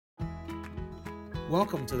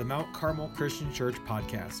Welcome to the Mount Carmel Christian Church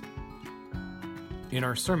podcast. In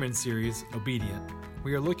our sermon series, Obedient,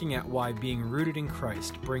 we are looking at why being rooted in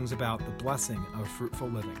Christ brings about the blessing of fruitful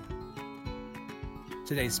living.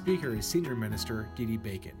 Today's speaker is Senior Minister Dee Dee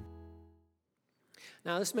Bacon.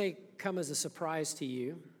 Now, this may come as a surprise to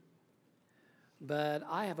you, but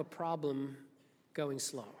I have a problem going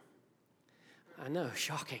slow. I know,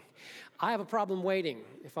 shocking. I have a problem waiting.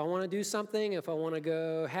 If I want to do something, if I want to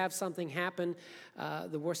go have something happen,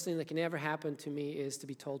 the worst thing that can ever happen to me is to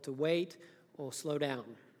be told to wait or slow down.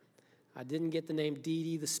 I didn't get the name Dee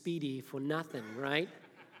Dee the Speedy for nothing, right?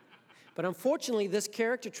 But unfortunately, this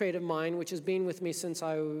character trait of mine, which has been with me since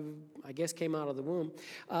I guess came out of the womb,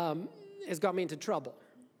 has got me into trouble.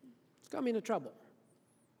 It's got me into trouble.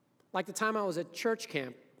 Like the time I was at church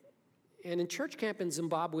camp. And in church camp in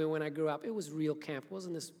Zimbabwe when I grew up, it was real camp. It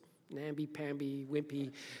wasn't this namby-pamby,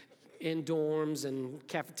 wimpy in dorms and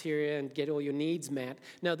cafeteria and get all your needs met.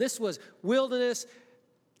 No, this was wilderness,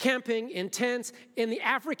 camping in tents, in the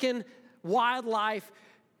African wildlife.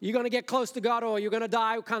 You're going to get close to God or you're going to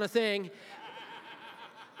die kind of thing.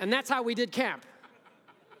 And that's how we did camp.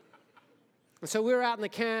 And so we were out in the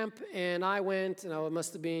camp, and I went, and I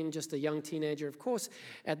must have been just a young teenager. Of course,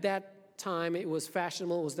 at that time it was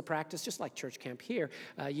fashionable, it was the practice, just like church camp here.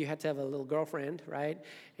 You had to have a little girlfriend, right?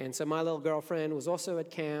 And so my little girlfriend was also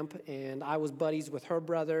at camp, and I was buddies with her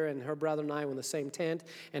brother, and her brother and I were in the same tent.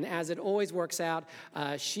 And as it always works out,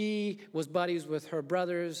 she was buddies with her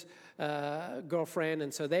brother's girlfriend,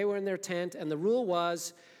 and so they were in their tent, and the rule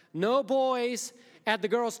was no boys at the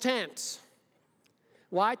girls' tent.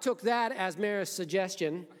 Well, I took that as Mary's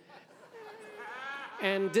suggestion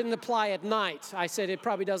and didn't apply at night. I said it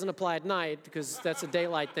probably doesn't apply at night because that's a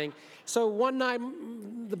daylight thing. So one night,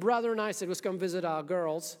 the brother and I said, let's go visit our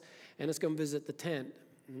girls, and let's go visit the tent.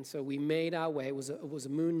 And so we made our way. It was a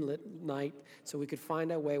moonlit night, so we could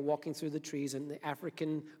find our way walking through the trees in the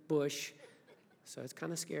African bush. So it's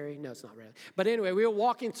kind of scary. No, it's not really. But anyway, we were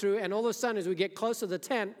walking through, and all of a sudden, as we get close to the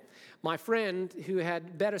tent, my friend, who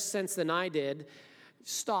had better sense than I did,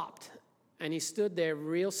 stopped. And he stood there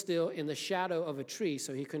real still in the shadow of a tree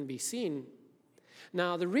so he couldn't be seen.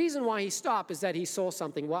 Now, the reason why he stopped is that he saw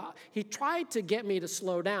something. Well, he tried to get me to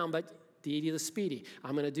slow down, but Dee Dee the Speedy,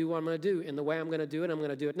 I'm going to do what I'm going to do. And the way I'm going to do it, I'm going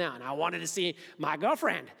to do it now. And I wanted to see my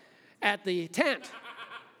girlfriend at the tent.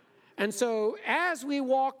 And so as we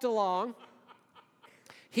walked along,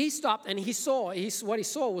 he stopped and what he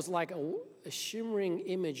saw was like a shimmering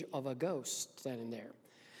image of a ghost standing there.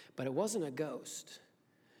 But it wasn't a ghost.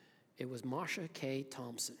 It was Marsha K.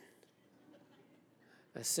 Thompson,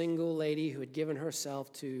 a single lady who had given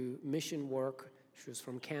herself to mission work. She was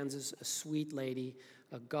from Kansas, a sweet lady,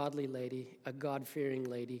 a godly lady, a God-fearing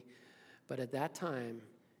lady. But at that time,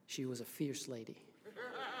 she was a fierce lady.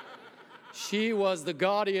 She was the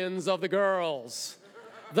guardians of the girls,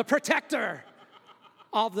 the protector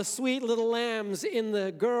of the sweet little lambs in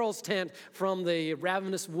the girls' tent from the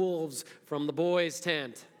ravenous wolves from the boys'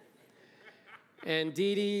 tent. And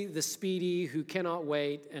Dee Dee, the Speedy, who cannot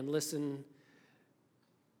wait and listen,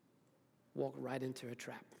 walked right into a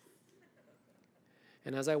trap.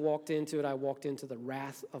 And as I walked into it, I walked into the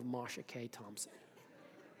wrath of Marsha K. Thompson.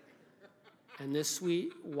 And this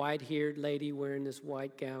sweet, white-haired lady wearing this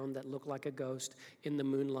white gown that looked like a ghost in the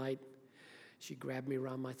moonlight, she grabbed me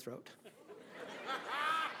around my throat.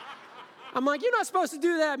 I'm like, you're not supposed to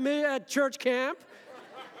do that at church camp.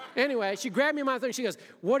 Anyway, she grabbed me in my throat and she goes,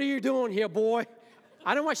 what are you doing here, boy?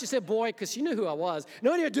 I don't know why she said boy, because she knew who I was.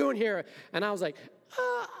 No, what are you doing here? And I was like,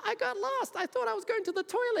 I got lost. I thought I was going to the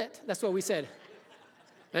toilet. That's what we said.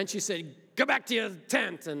 And she said, go back to your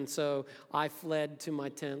tent. And so I fled to my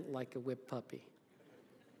tent like a whipped puppy.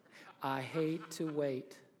 I hate to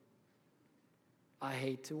wait. I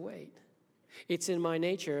hate to wait. It's in my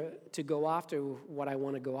nature to go after what I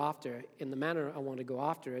want to go after in the manner I want to go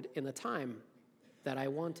after it in the time that I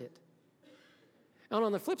want it. And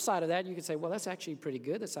on the flip side of that, you could say, well, that's actually pretty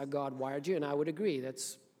good. That's how God wired you. And I would agree.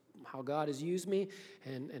 That's how God has used me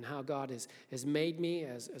and how God has made me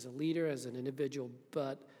as a leader, as an individual.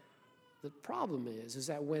 But the problem is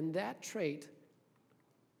that when that trait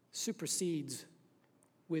supersedes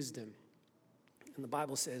wisdom, and the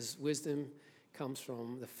Bible says wisdom comes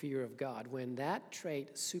from the fear of God. When that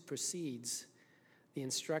trait supersedes the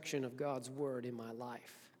instruction of God's word in my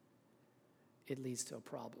life, it leads to a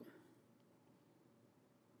problem.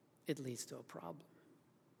 It leads to a problem.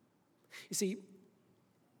 You see,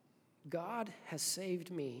 God has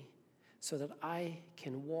saved me so that I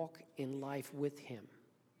can walk in life with him.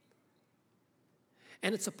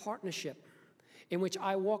 And it's a partnership. in which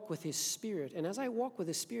I walk with His Spirit. And as I walk with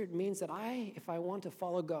His Spirit means that if I want to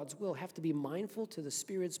follow God's will, have to be mindful to the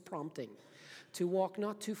Spirit's prompting, to walk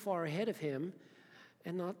not too far ahead of Him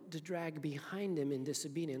and not to drag behind Him in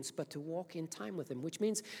disobedience, but to walk in time with Him, which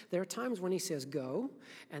means there are times when He says go,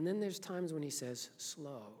 and then there's times when He says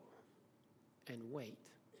slow and wait.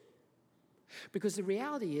 Because the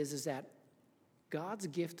reality is that God's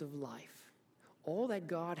gift of life, all that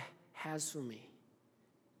God has for me,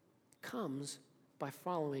 comes by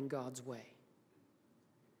following God's way.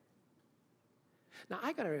 Now,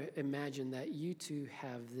 I got to imagine that you two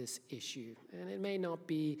have this issue, and it may not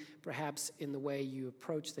be perhaps in the way you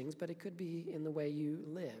approach things, but it could be in the way you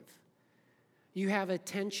live. You have a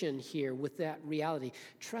tension here with that reality,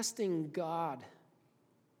 trusting God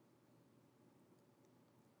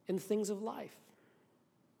in the things of life.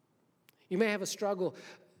 You may have a struggle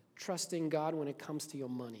trusting God when it comes to your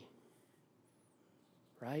money,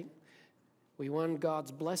 right? We want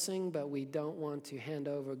God's blessing, but we don't want to hand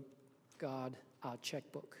over God our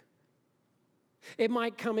checkbook. It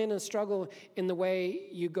might come in a struggle in the way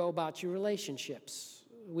you go about your relationships.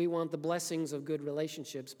 We want the blessings of good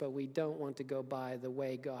relationships, but we don't want to go by the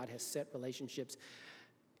way God has set relationships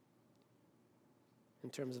in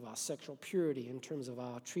terms of our sexual purity, in terms of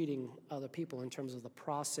our treating other people, in terms of the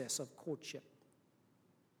process of courtship.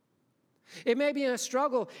 It may be a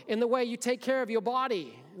struggle in the way you take care of your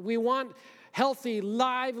body. We want healthy,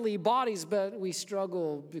 lively bodies, but we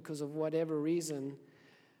struggle because of whatever reason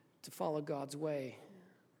to follow God's way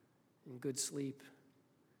in good sleep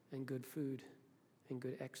and good food and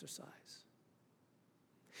good exercise.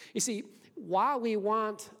 You see, while we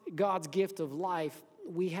want God's gift of life,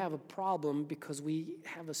 we have a problem because we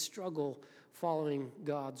have a struggle following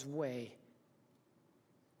God's way.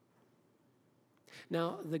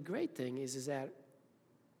 Now, the great thing is that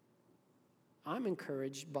I'm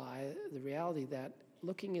encouraged by the reality that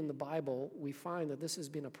looking in the Bible, we find that this has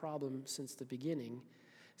been a problem since the beginning,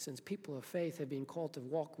 since people of faith have been called to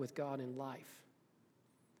walk with God in life.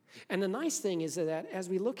 And the nice thing is that as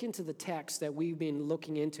we look into the text that we've been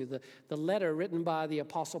looking into, the letter written by the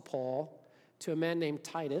Apostle Paul to a man named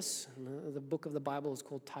Titus, the book of the Bible is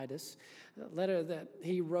called Titus, a letter that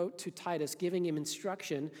he wrote to Titus giving him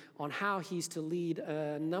instruction on how he's to lead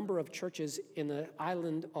a number of churches in the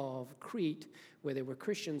island of Crete where there were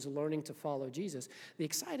Christians learning to follow Jesus. The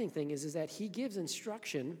exciting thing is that he gives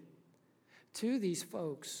instruction to these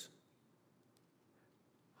folks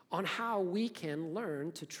on how we can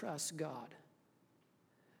learn to trust God,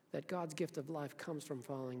 that God's gift of life comes from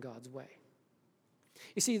following God's way.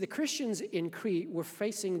 You see, the Christians in Crete were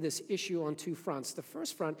facing this issue on two fronts. The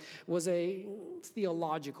first front was a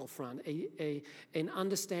theological front, an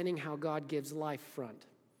understanding how God gives life front.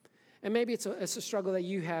 And maybe it's a struggle that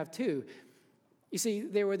you have too. You see,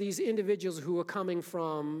 there were these individuals who were coming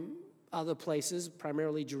from other places,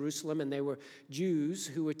 primarily Jerusalem, and they were Jews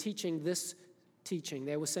who were teaching this teaching.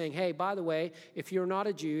 They were saying, hey, by the way, if you're not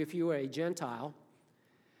a Jew, if you are a Gentile,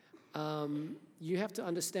 you have to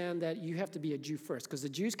understand that you have to be a Jew first, because the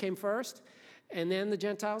Jews came first, and then the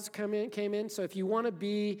Gentiles came in. So if you want to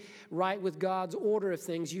be right with God's order of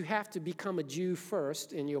things, you have to become a Jew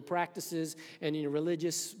first in your practices and in your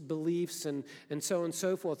religious beliefs and so on and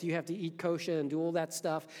so forth. You have to eat kosher and do all that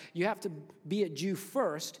stuff. You have to be a Jew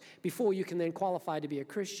first before you can then qualify to be a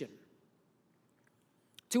Christian.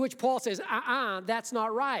 To which Paul says, that's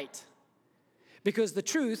not right. Because the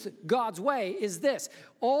truth, God's way, is this.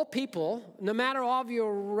 All people, no matter of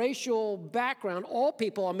your racial background, all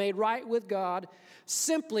people are made right with God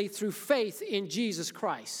simply through faith in Jesus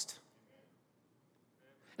Christ.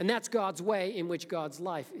 And that's God's way in which God's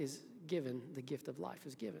life is given, the gift of life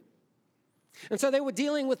is given. And so they were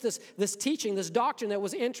dealing with this teaching, this doctrine that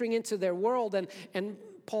was entering into their world, and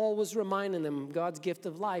Paul was reminding them God's gift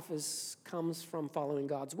of life comes from following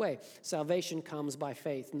God's way. Salvation comes by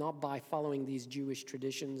faith, not by following these Jewish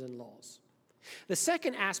traditions and laws. The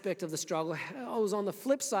second aspect of the struggle was on the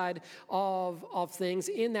flip side of things,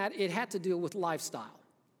 in that it had to do with lifestyle.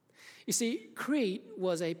 You see, Crete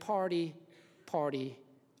was a party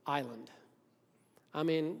island. I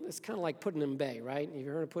mean, it's kind of like Put-in Bay, right? You've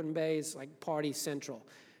heard of Put-in Bay? It's like party central.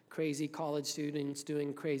 Crazy college students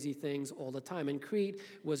doing crazy things all the time. And Crete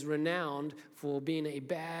was renowned for being a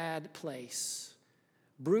bad place.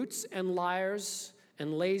 Brutes and liars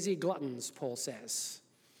and lazy gluttons, Paul says.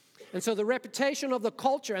 And so the reputation of the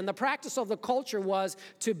culture and the practice of the culture was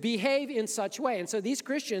to behave in such way. And so these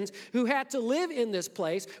Christians who had to live in this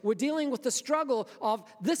place were dealing with the struggle of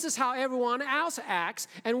this is how everyone else acts,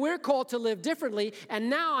 and we're called to live differently, and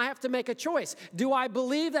now I have to make a choice. Do I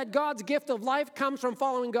believe that God's gift of life comes from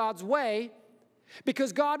following God's way,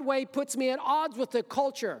 Because God's way puts me at odds with the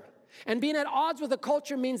culture. And being at odds with the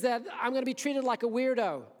culture means that I'm going to be treated like a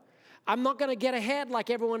weirdo. I'm not going to get ahead like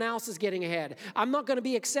everyone else is getting ahead. I'm not going to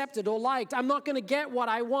be accepted or liked. I'm not going to get what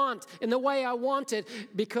I want in the way I want it,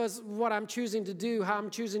 because what I'm choosing to do, how I'm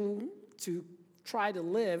choosing to try to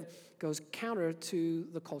live, goes counter to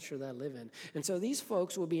the culture that I live in. And so these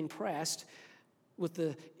folks will be impressed with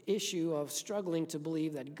the issue of struggling to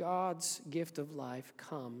believe that God's gift of life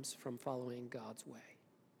comes from following God's way.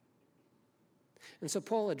 And so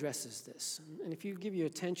Paul addresses this. And if you give your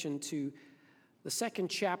attention to the second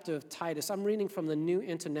chapter of Titus, I'm reading from the New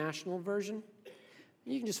International Version.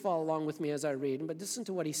 You can just follow along with me as I read, but listen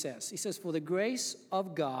to what he says. He says, "For the grace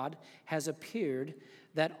of God has appeared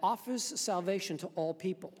that offers salvation to all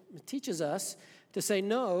people." It teaches us to say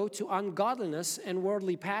no to ungodliness and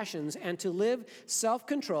worldly passions, and to live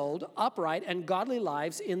self-controlled, upright, and godly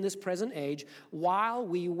lives in this present age, while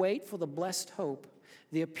we wait for the blessed hope,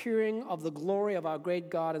 the appearing of the glory of our great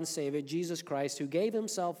God and Savior, Jesus Christ, who gave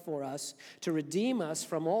himself for us to redeem us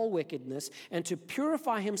from all wickedness and to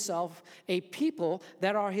purify himself a people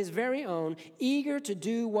that are his very own, eager to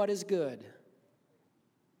do what is good.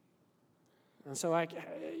 And so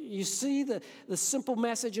you see the simple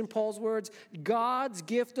message in Paul's words. God's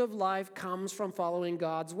gift of life comes from following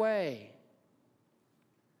God's way.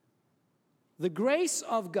 The grace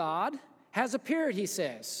of God has appeared, he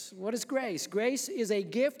says. What is grace? Grace is a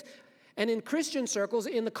gift, and in Christian circles,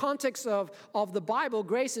 in the context of the Bible,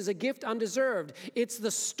 grace is a gift undeserved. It's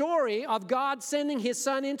the story of God sending his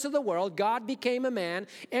Son into the world. God became a man,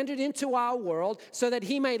 entered into our world so that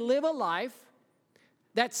he may live a life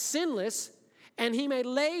that's sinless, and he may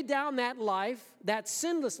lay down that life, that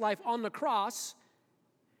sinless life, on the cross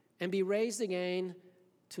and be raised again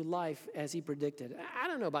to life as he predicted. I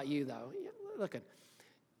don't know about you, though. Look,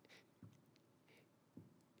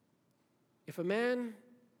 if a man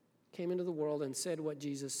came into the world and said what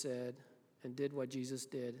Jesus said and did what Jesus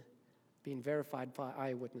did, being verified by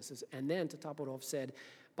eyewitnesses, and then to top it off said,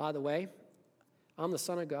 by the way, I'm the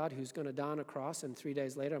Son of God who's going to die on a cross, and 3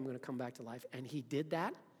 days later I'm going to come back to life, and he did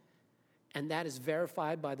that, and that is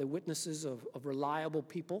verified by the witnesses of reliable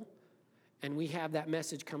people, and we have that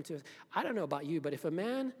message come to us. I don't know about you, but if a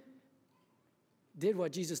man did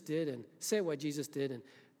what Jesus did and said what Jesus did and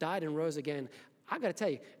died and rose again, I got to tell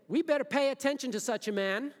you, we better pay attention to such a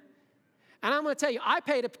man. And I'm going to tell you, I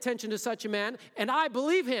paid attention to such a man, and I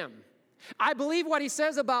believe him. I believe what he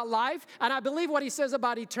says about life, and I believe what he says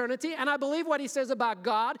about eternity, and I believe what he says about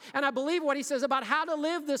God, and I believe what he says about how to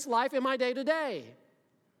live this life in my day-to-day.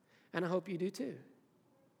 And I hope you do too.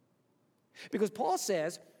 Because Paul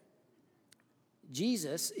says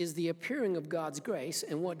Jesus is the appearing of God's grace,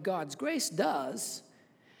 and what God's grace does,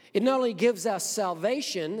 it not only gives us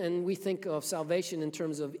salvation, and we think of salvation in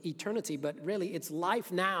terms of eternity, but really it's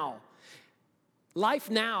life now. Life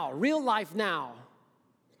now, real life now.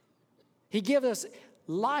 He gives us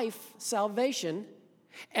life, salvation,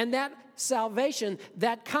 and that salvation,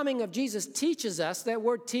 that coming of Jesus teaches us. That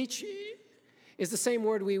word teach is the same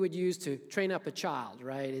word we would use to train up a child,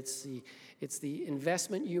 right? It's the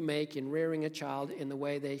investment you make in rearing a child in the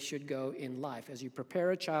way they should go in life. As you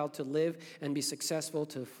prepare a child to live and be successful,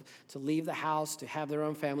 to leave the house, to have their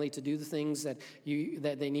own family, to do the things that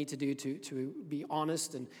they need to do to be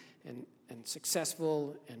honest and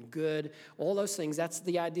successful and good, all those things, that's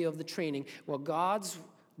the idea of the training. Well, God's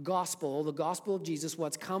gospel, the gospel of Jesus,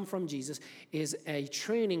 what's come from Jesus, is a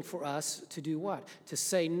training for us to do what? To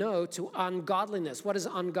say no to ungodliness. What is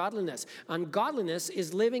ungodliness? Ungodliness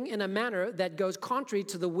is living in a manner that goes contrary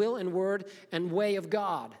to the will and word and way of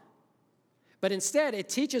God. But instead, it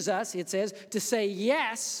teaches us, it says, to say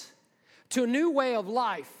yes to a new way of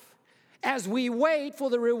life as we wait for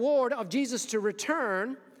the reward of Jesus to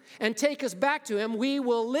return and take us back to him. We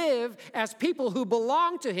will live as people who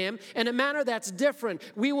belong to him in a manner that's different.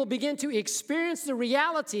 We will begin to experience the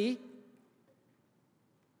reality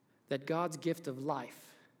that God's gift of life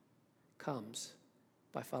comes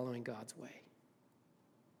by following God's way.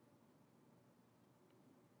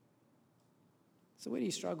 So where do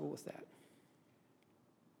you struggle with that?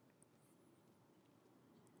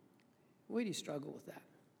 Where do you struggle with that?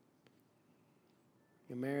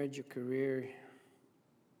 Your marriage, your career.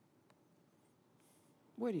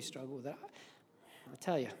 Where do you struggle with that? I'll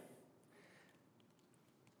tell you.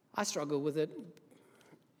 I struggle with it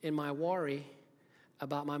in my worry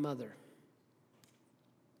about my mother.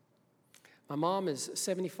 My mom is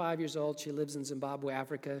 75 years old. She lives in Zimbabwe,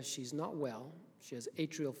 Africa. She's not well. She has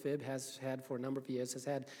atrial fib, has had for a number of years, has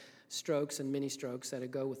had strokes and mini strokes that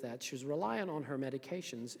go with that. She was reliant on her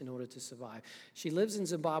medications in order to survive. She lives in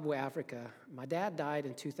Zimbabwe, Africa. My dad died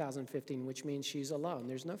in 2015, which means she's alone.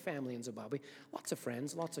 There's no family in Zimbabwe. Lots of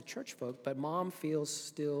friends, lots of church folk, but mom feels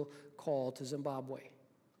still called to Zimbabwe.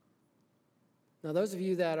 Now, those of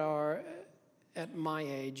you that are at my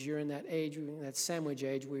age, you're in that age, that sandwich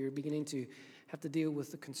age, where you're beginning to have to deal with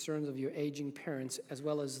the concerns of your aging parents as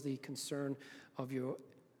well as the concern of your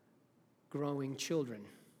growing children.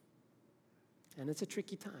 And it's a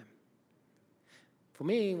tricky time. For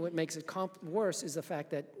me, what makes it worse is the fact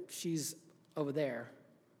that she's over there,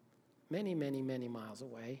 many, many, many miles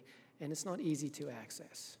away, and it's not easy to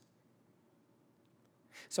access.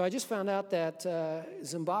 So I just found out that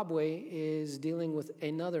Zimbabwe is dealing with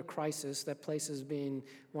another crisis. That place has been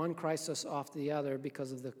one crisis after the other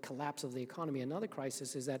because of the collapse of the economy. Another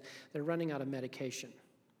crisis is that they're running out of medication.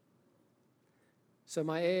 So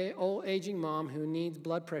my old aging mom who needs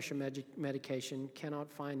blood pressure medication cannot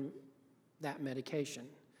find that medication.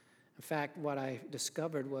 In fact, what I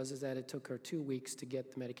discovered is that it took her 2 weeks to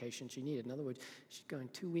get the medication she needed. In other words, she's going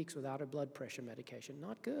 2 weeks without her blood pressure medication.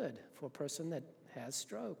 Not good for a person that has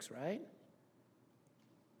strokes, right?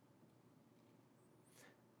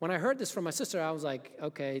 When I heard this from my sister, I was like,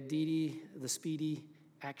 okay, Dee Dee, the speedy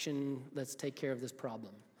action, let's take care of this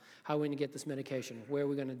problem. How are we going to get this medication? Where are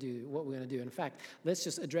we going to do? What we're going to do? In fact, let's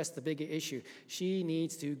just address the bigger issue. She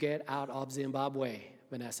needs to get out of Zimbabwe,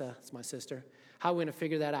 Vanessa. It's my sister. How are we going to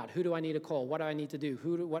figure that out? Who do I need to call? What do I need to do?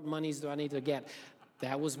 What monies do I need to get?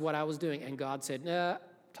 That was what I was doing. And God said, nah,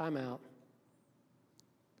 time out.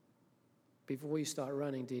 Before you start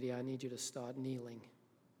running, Dee Dee, I need you to start kneeling.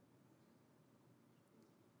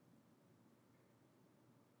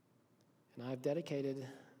 And I've dedicated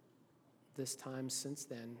this time since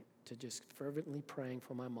then to just fervently praying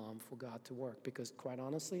for my mom, for God to work, because quite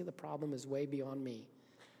honestly, the problem is way beyond me.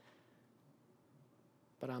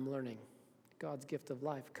 But I'm learning. God's gift of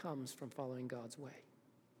life comes from following God's way.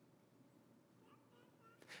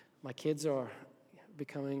 My kids are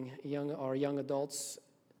becoming young adults.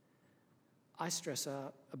 I stress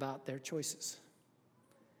out about their choices.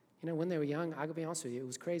 You know, when they were young, I gotta be honest with you, it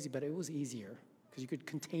was crazy, but it was easier because you could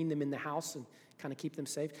contain them in the house and kind of keep them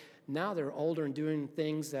safe. Now they're older and doing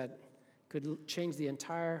things that could change their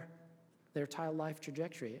entire life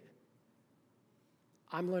trajectory.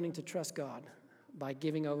 I'm learning to trust God by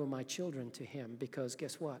giving over my children to Him, because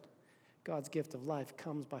guess what? God's gift of life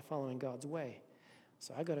comes by following God's way.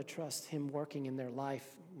 So I got to trust Him working in their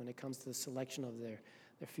life when it comes to the selection of their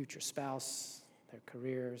future spouse, their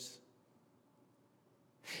careers.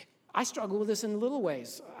 I struggle with this in little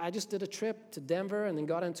ways. I just did a trip to Denver and then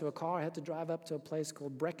got into a car. I had to drive up to a place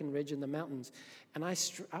called Breckenridge in the mountains. And I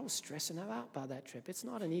was stressing out by that trip. It's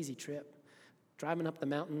not an easy trip, driving up the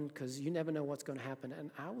mountain, because you never know what's going to happen.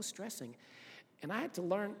 And I was stressing. And I had to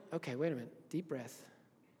learn, okay, wait a minute, deep breath.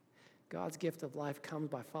 God's gift of life comes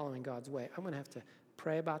by following God's way. I'm going to have to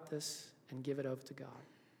pray about this and give it over to God.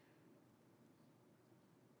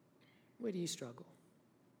 Where do you struggle?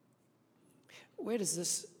 Where does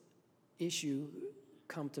this issue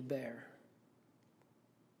come to bear?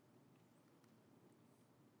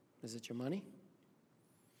 Is it your money?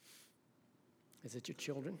 Is it your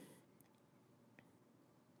children?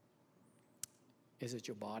 Is it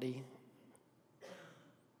your body?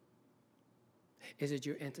 Is it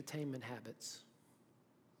your entertainment habits?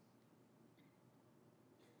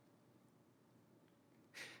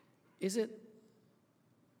 Is it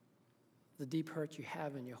the deep hurt you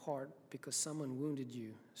have in your heart because someone wounded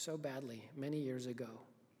you so badly many years ago?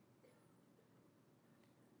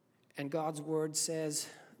 And God's word says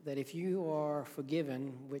that if you are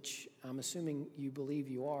forgiven, which I'm assuming you believe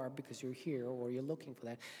you are because you're here or you're looking for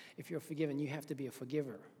that, if you're forgiven, you have to be a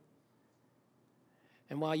forgiver.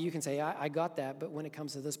 And while you can say, I got that, but when it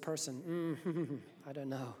comes to this person, I don't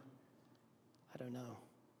know.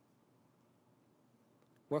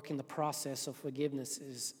 Working the process of forgiveness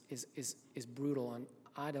is brutal, and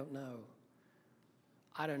I don't know.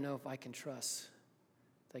 I don't know if I can trust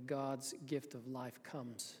that God's gift of life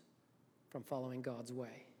comes from following God's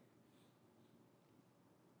way.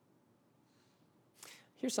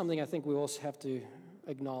 Here's something I think we also have to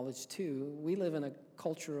acknowledge too. We live in a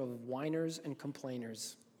culture of whiners and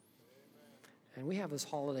complainers. And we have this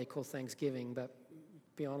holiday called Thanksgiving, but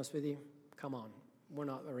be honest with you, come on, we're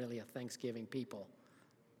not really a Thanksgiving people.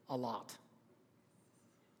 A lot.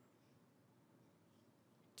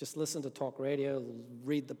 Just listen to talk radio,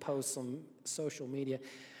 read the posts on social media.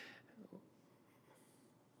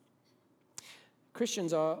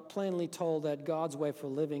 Christians are plainly told that God's way for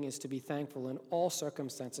living is to be thankful in all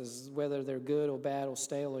circumstances, whether they're good or bad or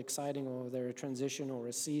stale or exciting or they're a transition or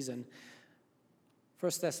a season.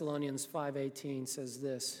 1 Thessalonians 5:18 says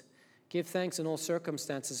this, "Give thanks in all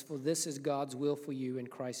circumstances, for this is God's will for you in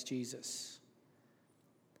Christ Jesus."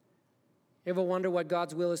 You ever wonder what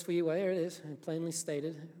God's will is for you? Well, there it is, plainly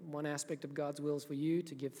stated. One aspect of God's will is for you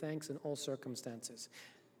to give thanks in all circumstances.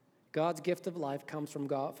 God's gift of life comes from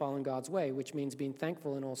God, following God's way, which means being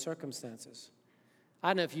thankful in all circumstances.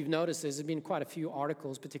 I don't know if you've noticed this. There's been quite a few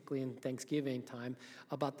articles, particularly in Thanksgiving time,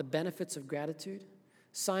 about the benefits of gratitude.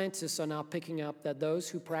 Scientists are now picking up that those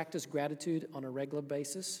who practice gratitude on a regular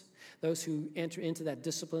basis, those who enter into that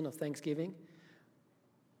discipline of Thanksgiving,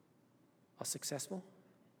 are successful,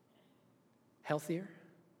 healthier,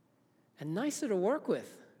 and nicer to work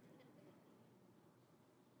with.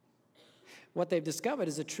 What they've discovered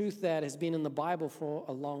is a truth that has been in the Bible for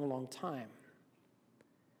a long, long time.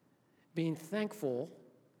 Being thankful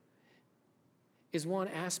is one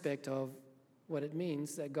aspect of what it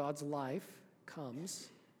means that God's life comes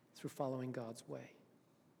through following God's way.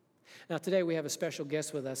 Now, today we have a special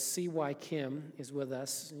guest with us. C.Y. Kim is with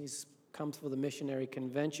us. He's come for the missionary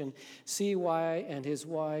convention. C.Y. and his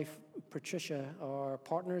wife, Patricia, are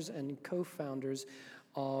partners and co-founders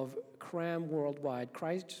of CRAM Worldwide,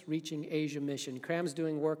 Christ Reaching Asia Mission. CRAM's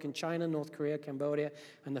doing work in China, North Korea, Cambodia,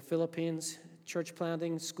 and the Philippines, church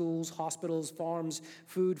planting, schools, hospitals, farms,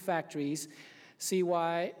 food factories.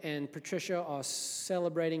 CY and Patricia are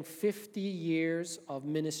celebrating 50 years of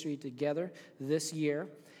ministry together this year,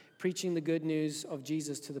 preaching the good news of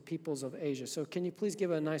Jesus to the peoples of Asia. So can you please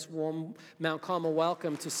give a nice warm Mount Carmel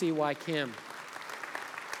welcome to C.Y. Kim.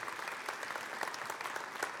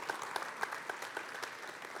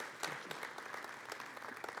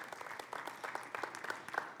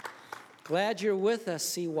 Glad you're with us,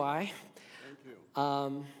 C.Y. Thank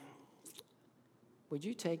you. Would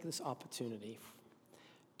you take this opportunity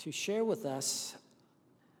to share with us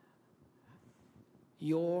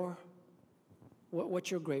what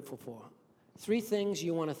you're grateful for? 3 things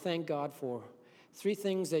you want to thank God for. 3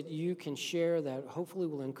 things that you can share that hopefully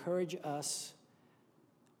will encourage us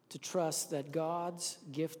to trust that God's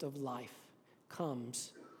gift of life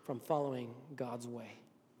comes from following God's way.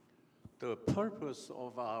 The purpose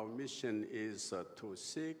of our mission is to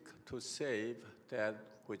seek to save that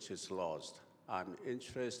which is lost. I'm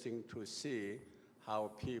interested to see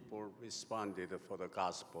how people responded for the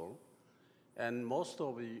gospel. And most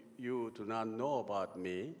of you do not know about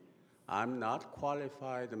me. I'm not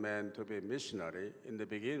qualified man to be missionary in the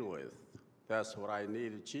begin with. That's what I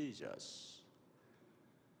need, Jesus.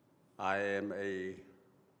 I am a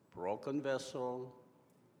broken vessel.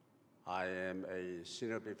 I am a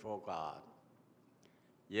sinner before God.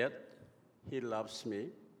 Yet, He loves me.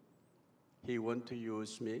 He wants to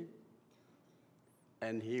use me.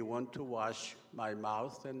 And He wants to wash my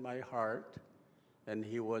mouth and my heart. And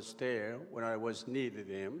He was there when I was needed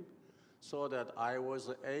Him, so that I was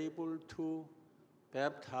able to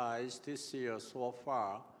baptize this year so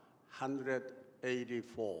far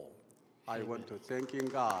 184. I want to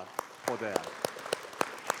thank God for that.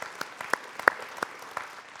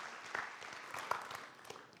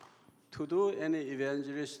 To do any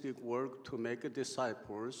evangelistic work to make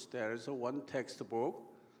disciples, there is one textbook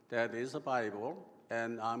that is a Bible,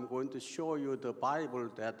 and I'm going to show you the Bible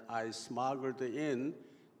that I smuggled in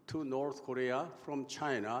to North Korea from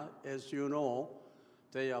China. As you know,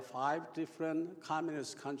 there are 5 different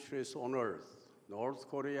communist countries on earth: North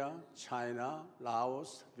Korea, China,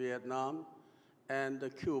 Laos, Vietnam, and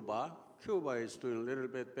Cuba. Cuba is doing a little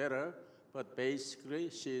bit better, but basically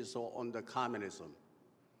she's on the communism.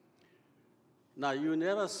 Now, you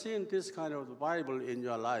never seen this kind of Bible in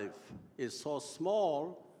your life. It's so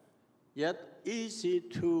small, yet easy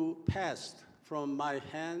to pass from my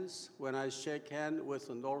hands when I shake hands with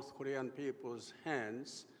the North Korean people's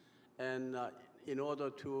hands, and in order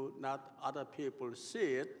to not other people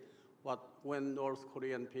see it, but when North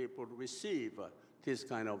Korean people receive this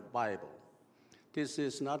kind of Bible. This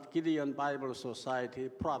is not Gideon Bible Society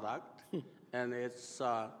product, and it's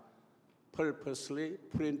purposely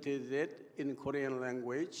printed it in Korean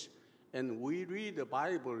language, and we read the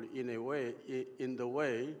Bible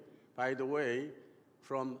by the way,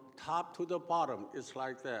 from top to the bottom, it's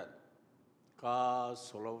like that. God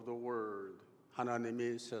so loved the world,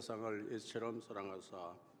 하나님이 세상을 이처럼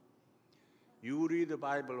사랑하사. You read the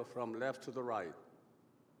Bible from left to the right.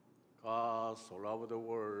 God so loved the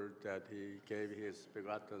world that He gave His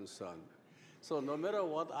begotten Son. So no matter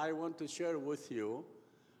what I want to share with you,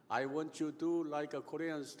 I want you to do like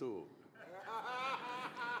Koreans do.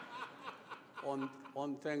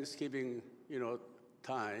 On Thanksgiving,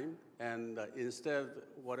 time. And instead,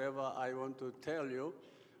 whatever I want to tell you,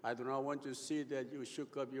 I do not want to see that you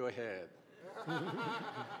shook up your head.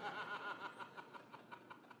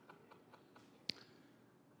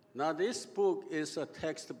 Now, this book is a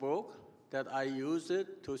textbook that I use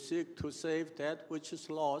it to seek to save that which is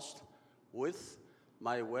lost with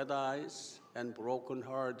my wet eyes and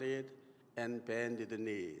broken-hearted and bended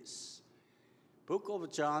knees. Book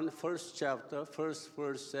of John, first chapter, first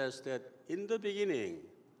verse says that in the beginning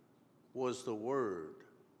was the Word.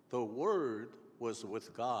 The Word was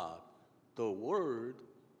with God. The Word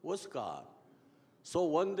was God. So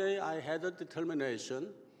one day I had a determination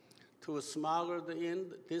to smuggle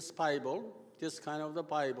in this Bible, this kind of the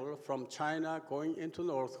Bible, from China going into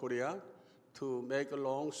North Korea. To make a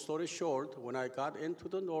long story short, when I got into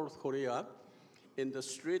the North Korea, in the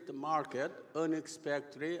street market,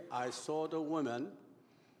 unexpectedly, I saw the woman,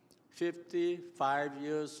 55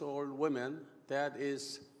 years old women, that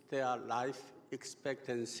is their life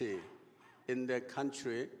expectancy in the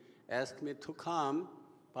country, asked me to come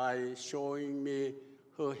by showing me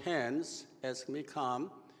her hands, asked me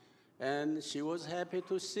come, and she was happy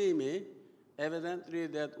to see me. Evidently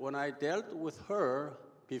that when I dealt with her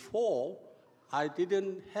before, I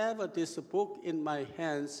didn't have this book in my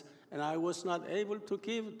hands, and I was not able to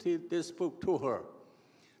give this book to her.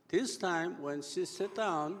 This time, when she sat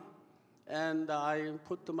down, and I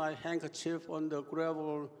put my handkerchief on the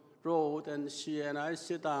gravel road, and she and I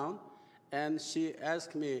sit down, and she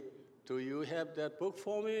asked me, "Do you have that book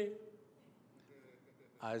for me?"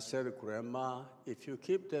 I said, "Grandma, if you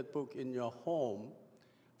keep that book in your home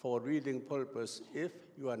for reading purpose, if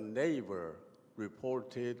your neighbor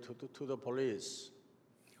reported to the police,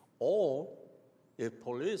 or if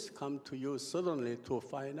police come to you suddenly to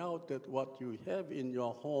find out that what you have in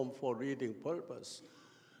your home for reading purpose,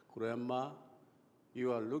 Grandma,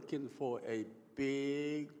 you are looking for a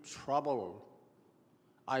big trouble.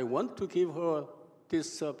 I want to give her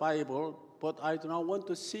this Bible, but I do not want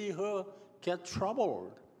to see her get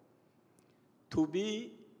troubled. To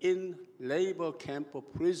be in labor camp or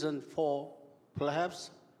prison for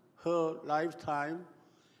perhaps her lifetime,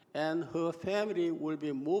 and her family will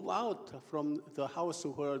be moved out from the house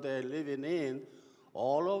where they're living in.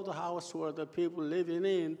 All of the house where the people living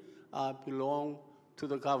in belong to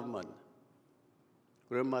the government."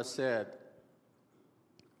 Grandma said,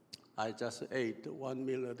 "I just ate 1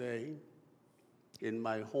 meal a day. In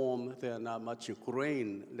my home, there's not much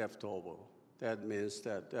grain left over. That means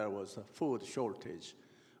that there was a food shortage.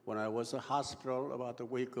 When I was in hospital about a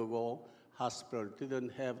week ago, hospital didn't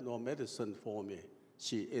have no medicine for me."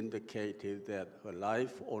 She indicated that her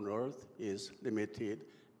life on earth is limited,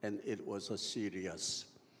 and it was serious.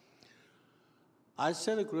 I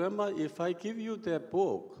said, "Grandma, if I give you that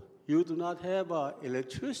book, you do not have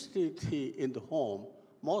electricity in the home.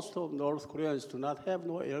 Most of North Koreans do not have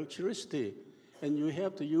no electricity, and you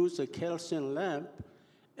have to use a kerosene lamp.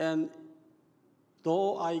 And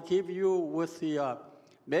though I give you with the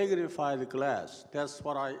magnified glass, that's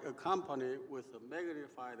what I accompany with the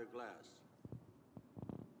magnified glass,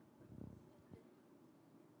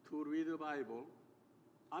 to read the Bible,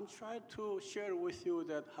 I'm trying to share with you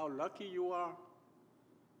that how lucky you are.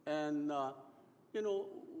 And,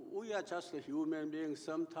 we are just a human being.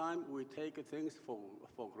 Sometimes we take things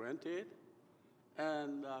for granted.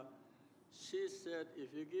 And she said,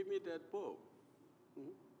 "If you give me that book,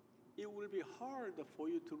 it will be hard for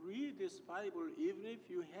you to read this Bible, even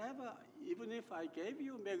if I gave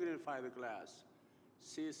you magnified glass."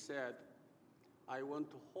 She said, "I want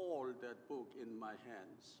to hold that book in my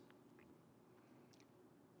hands.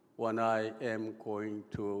 When I am going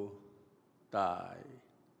to die,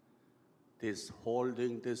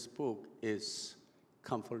 holding this book is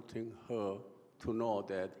comforting her to know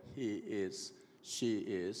that she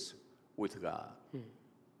is with God."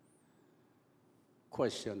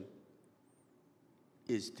 Question: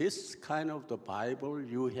 is this kind of the Bible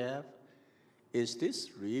you have, is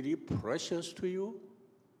this really precious to you?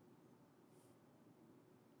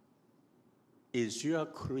 Is your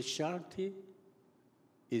Christianity,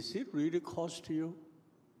 is it really cost to you?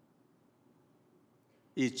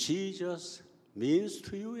 Is Jesus means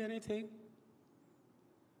to you anything?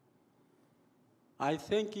 I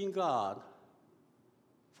thank God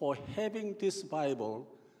for having this Bible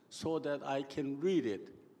so that I can read it.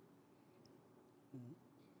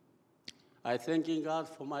 I thank God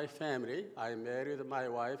for my family. I married my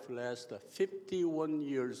wife last 51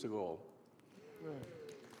 years ago.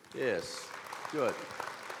 Yes, good.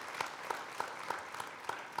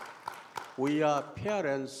 We are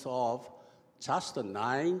parents of just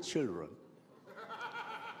 9 children.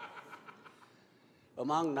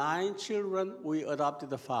 Among 9 children, we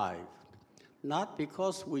adopted 5. Not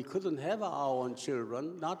because we couldn't have our own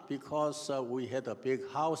children, not because we had a big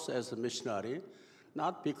house as a missionary,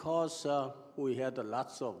 not because we had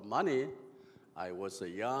lots of money. I was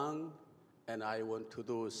young, and I want to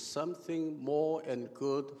do something more and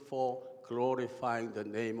good for glorifying the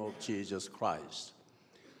name of Jesus Christ.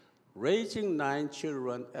 Raising 9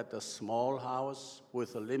 children at a small house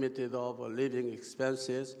with a limited of living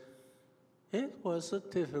expenses, it was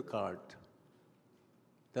difficult.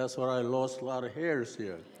 That's why I lost a lot of hairs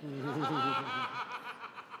here.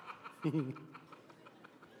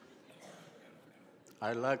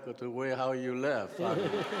 I like the way how you laugh.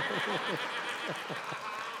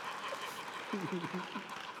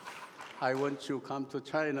 I want you to come to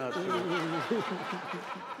China too.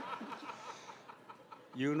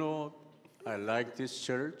 You know, I like this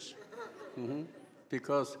church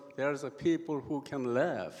because there's a people who can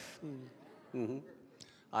laugh.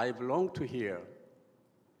 I belong to here.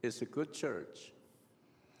 It's a good church.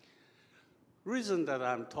 Reason that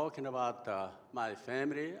I'm talking about my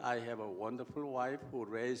family, I have a wonderful wife who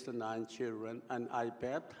raised 9 children, and I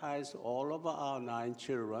baptized all of our 9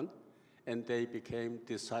 children, and they became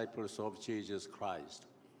disciples of Jesus Christ.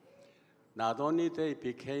 Not only they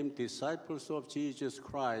became disciples of Jesus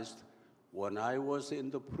Christ, when I was in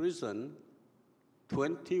the prison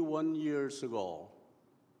 21 years ago,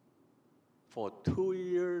 for 2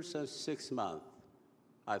 years and 6 months,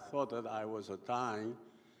 I thought that I was dying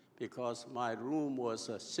because my room was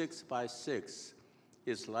 6 by 6.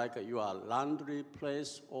 It's like your laundry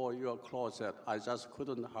place or your closet. I just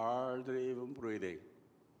couldn't hardly even breathing.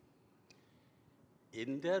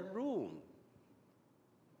 In that room,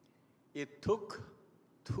 it took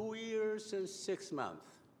 2 years and 6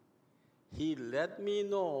 months. He let me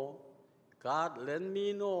know, God let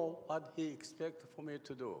me know what He expected for me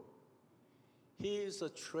to do. He is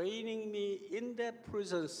training me in that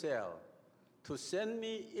prison cell to send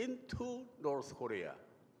me into North Korea.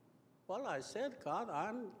 Well, I said, God,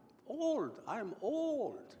 I'm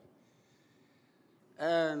old.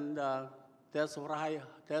 And that's why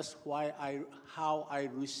how I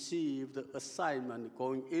received the assignment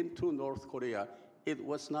going into North Korea. It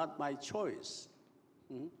was not my choice.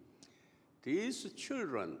 These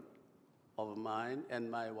children of mine and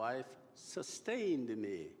my wife sustained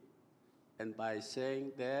me. And by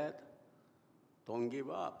saying that, don't give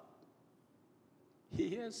up.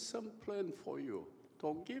 He has some plan for you.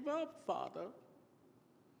 Don't give up, Father.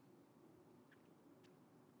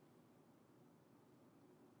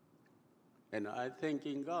 And I'm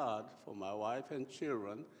thanking God for my wife and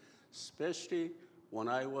children, especially when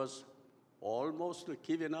I was almost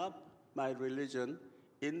giving up my religion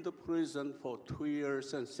in the prison for 2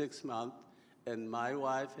 years and 6 months, and my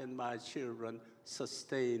wife and my children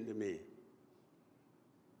sustained me.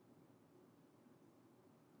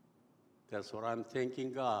 That's what I'm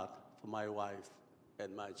thanking God for my wife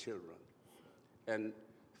and my children. And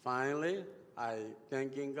finally, I'm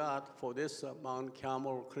thanking God for this Mount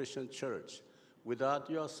Carmel Christian Church. Without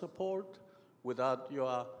your support, without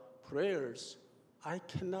your prayers, I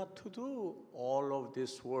cannot do all of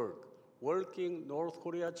this work. Working North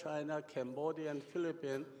Korea, China, Cambodia, and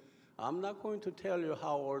Philippines, I'm not going to tell you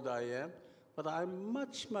how old I am, but I'm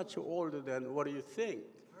much, much older than what you think.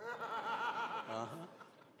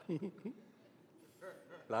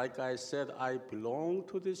 Like I said, I belong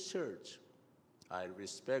to this church. I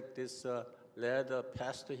respect this led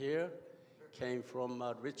pastor here, came from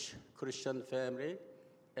a rich Christian family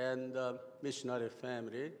and missionary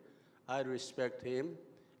family. I respect him,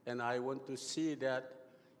 and I want to see that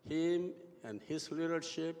him and his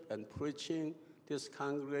leadership and preaching, this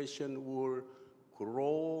congregation will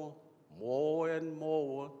grow more and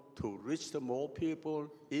more to reach the more people,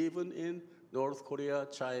 even in North Korea,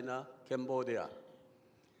 China, Cambodia.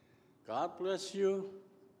 God bless you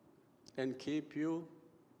and keep you.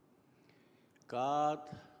 God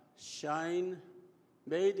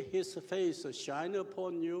made His face shine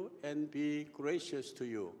upon you and be gracious to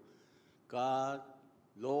you. God,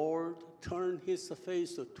 Lord, turn His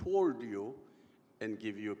face toward you and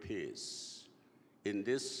give you peace. In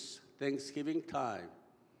this Thanksgiving time,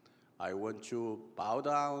 I want you to bow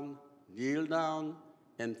down, kneel down,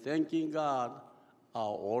 and thanking God,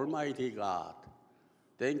 our Almighty God.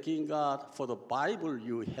 Thanking God for the Bible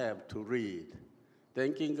you have to read.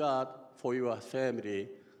 Thanking God for your family.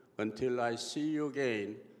 Until I see you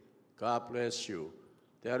again, God bless you.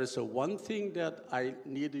 There is one thing that I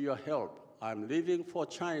need your help. I'm leaving for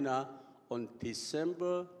China on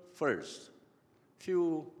December 1st.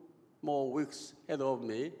 Few more weeks ahead of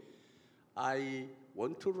me. I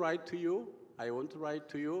want to write to you,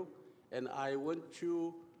 and I want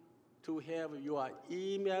you to have your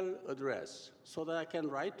email address so that I can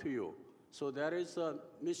write to you. So there is a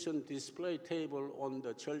mission display table on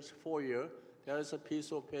the church foyer. There is a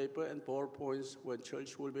piece of paper and ballpoints when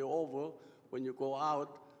church will be over. When you go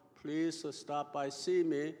out, please stop by, see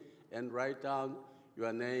me, and write down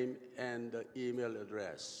your name and the email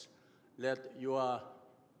address. Let your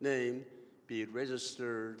name be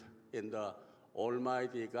registered in the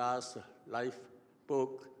Almighty God's life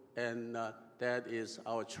book, and that is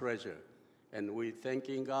our treasure. And we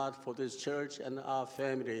thanking God for this church and our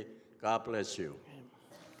family. God bless you.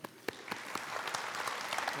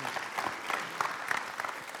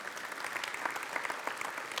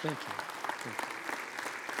 Thank you. Thank you.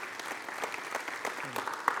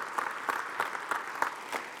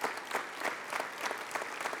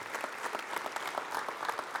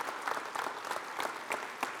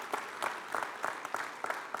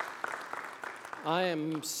 I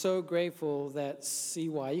am so grateful that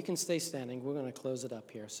CY, you can stay standing, we're going to close it up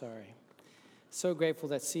here, sorry. So grateful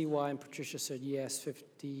that CY and Patricia said yes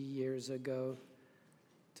 50 years ago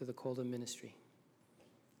to the call to ministry.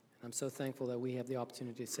 I'm so thankful that we have the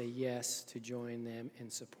opportunity to say yes to join them in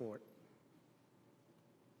support.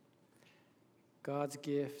 God's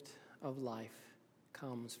gift of life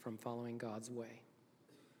comes from following God's way.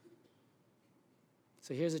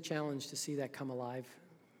 So here's a challenge to see that come alive.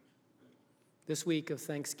 This week of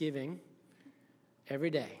Thanksgiving,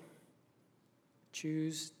 every day,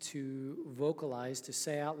 choose to vocalize, to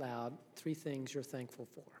say out loud 3 things you're thankful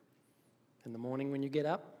for. In the morning when you get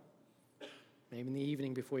up, maybe in the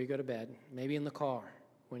evening before you go to bed, maybe in the car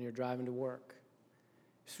when you're driving to work.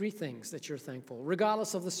 3 things that you're thankful,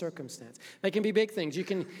 regardless of the circumstance. They can be big things. You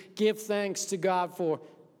can give thanks to God for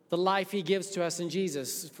the life he gives to us in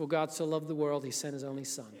Jesus. For God so loved the world, he sent his only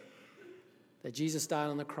Son. That Jesus died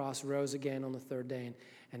on the cross, rose again on the 3rd day,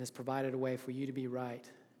 and has provided a way for you to be right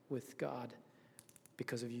with God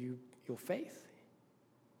because of your faith.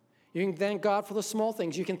 You can thank God for the small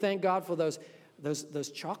things. You can thank God for those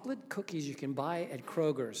chocolate cookies you can buy at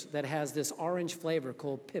Kroger's that has this orange flavor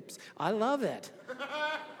called Pips. I love it.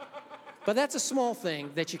 But that's a small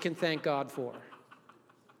thing that you can thank God for.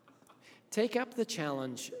 Take up the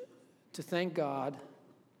challenge to thank God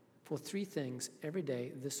for 3 things every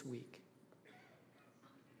day this week.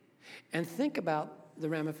 And think about the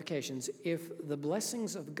ramifications. If the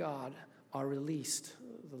blessings of God are released,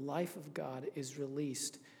 the life of God is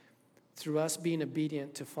released through us being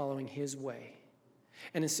obedient to following his way.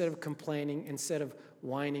 And instead of complaining, instead of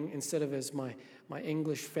whining, instead of, as my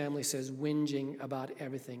English family says, whinging about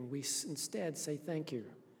everything, we instead say thank you.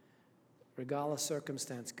 Regardless of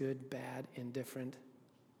circumstance, good, bad, indifferent,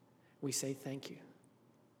 we say thank you.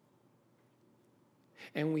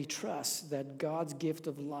 And we trust that God's gift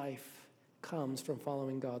of life comes from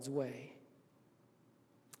following God's way.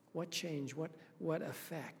 What change, what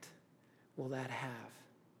effect will that have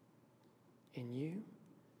in you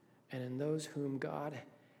and in those whom God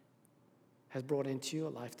has brought into you a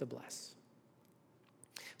life to bless?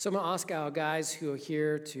 So I'm going to ask our guys who are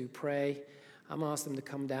here to pray. I'm going to ask them to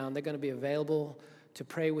come down. They're going to be available to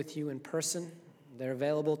pray with you in person. They're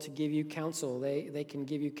available to give you counsel. They can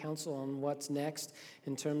give you counsel on what's next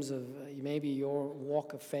in terms of maybe your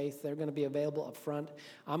walk of faith. They're going to be available up front.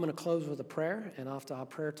 I'm going to close with a prayer, and after our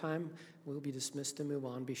prayer time, we'll be dismissed to move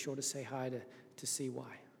on. Be sure to say hi to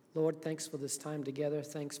CY. Lord, thanks for this time together.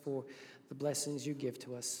 Thanks for the blessings you give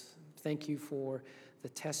to us. Thank you for the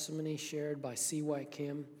testimony shared by CY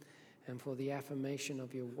Kim and for the affirmation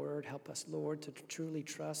of your word. Help us, Lord, to truly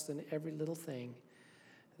trust in every little thing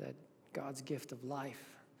that God's gift of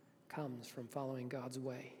life comes from following God's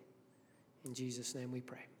way. In Jesus' name we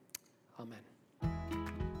pray. Amen.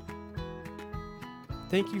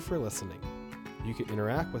 Thank you for listening. You can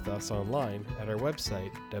interact with us online at our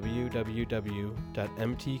website,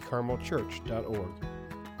 www.mtcarmelchurch.org.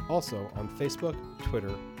 Also on Facebook,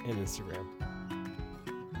 Twitter, and Instagram.